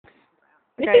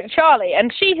This is Charlie,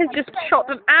 and she has just shot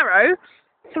an arrow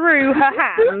through her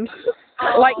hand,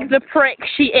 like the prick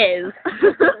she is.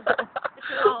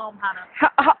 Arm,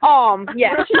 Hannah. Her arm,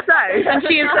 yes. And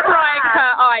she is crying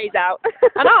her eyes out.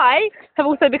 And I have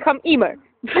also become emo.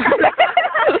 She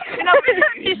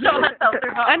shot herself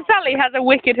through her. And Sally has a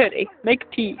wicked hoodie. Make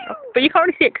tea. But you can't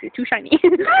really see it 'cause it's too shiny.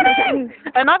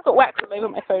 And I've got wax all over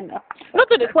my phone now. Not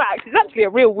that it's wax, it's actually a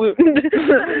real wound.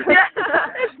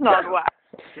 It's not wax.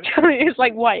 It's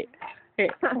like white. Here.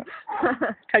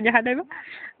 Turn your hand over.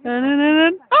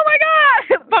 Oh my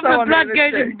god! But the blood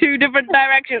goes in 2 different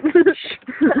directions.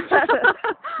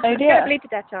 Oh dear. Don't bleed to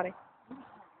death, Charlie.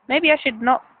 Maybe I should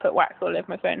not put wax all over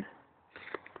my phone.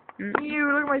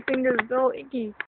 Ew, look at my fingers, they're all icky.